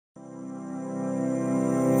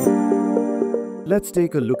Let's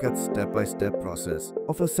take a look at step-by-step process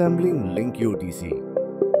of assembling Linkeo DC.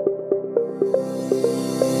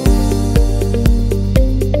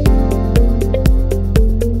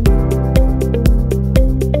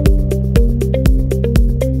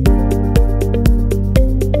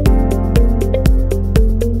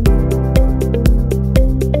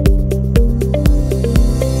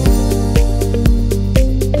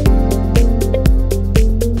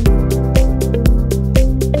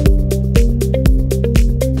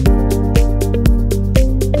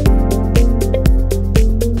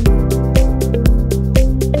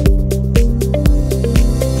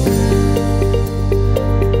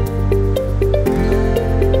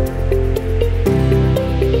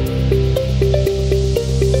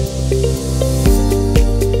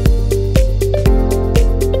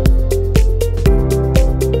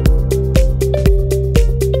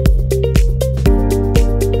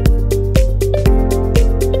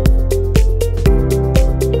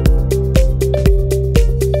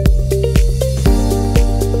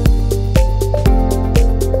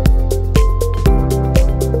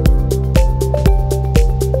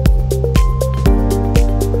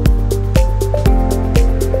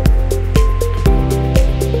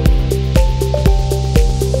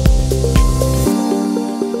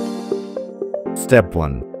 Step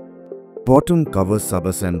 1. Bottom cover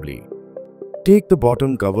subassembly. Take the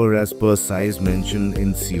bottom cover as per size mentioned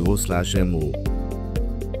in CO/MO.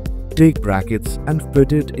 Take brackets and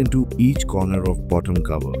fit it into each corner of bottom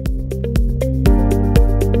cover.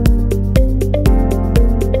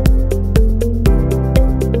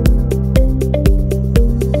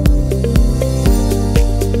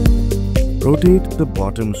 Rotate the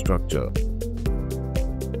bottom structure.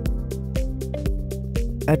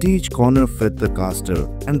 At each corner, fit the caster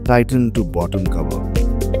and tighten to bottom cover.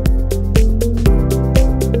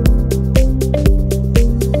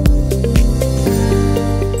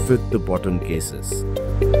 Fit the bottom cases.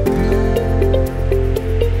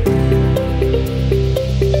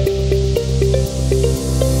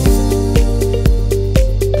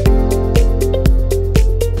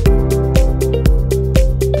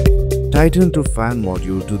 Tighten to fan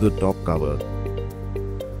module to the top cover.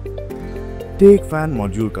 Take fan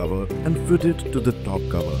module cover and fit it to the top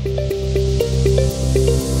cover.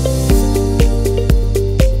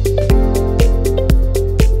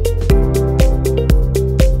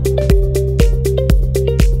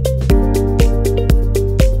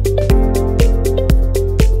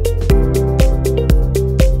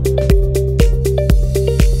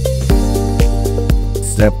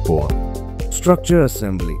 Step 4. Structure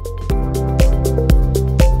assembly.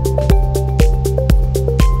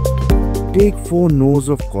 Take 4 nose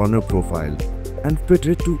of corner profile and fit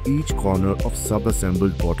it to each corner of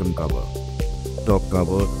sub-assembled bottom cover. Top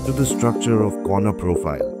cover to the structure of corner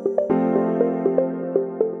profile.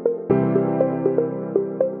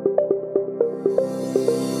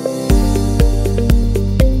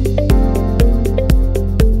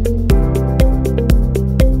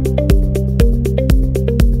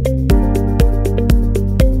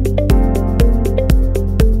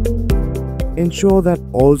 Ensure that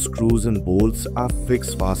all screws and bolts are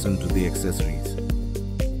fixed fastened to the accessories.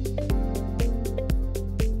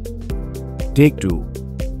 Take 2.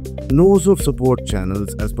 Nose of support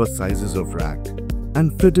channels as per sizes of rack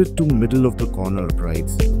and fit it to middle of the corner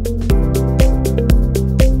uprights.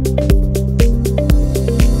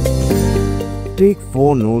 Take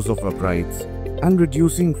 4 nose of uprights and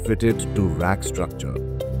reducing fit it to rack structure.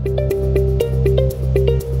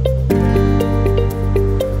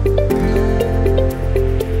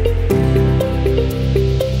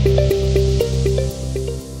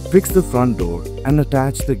 Fix the front door and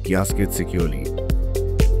attach the gasket securely.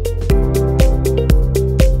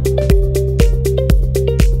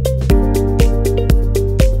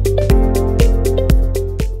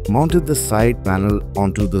 Mounted the side panel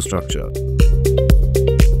onto the structure.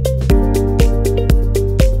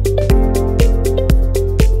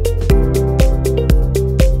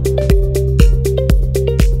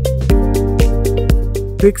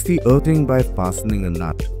 Fix the earthing by fastening a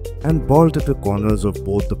nut and bolt at the corners of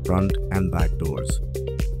both the front and back doors.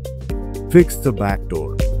 Fix the back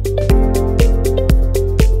door.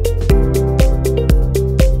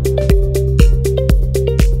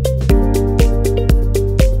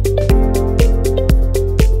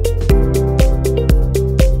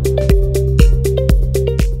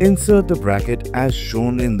 Insert the bracket as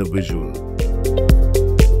shown in the visual.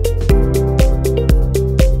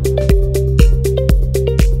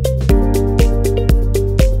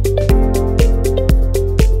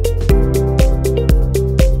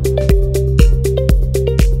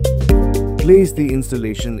 Place the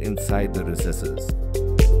installation inside the recesses.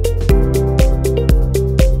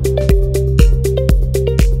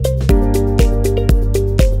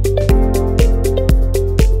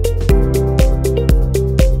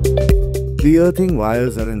 The earthing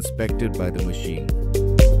wires are inspected by the machine.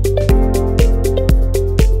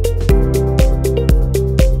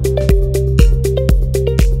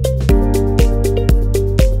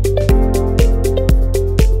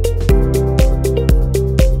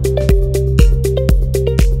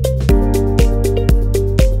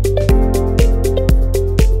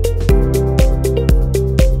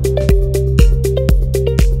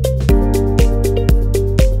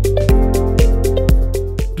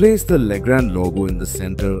 Place the Legrand logo in the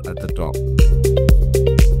center at the top.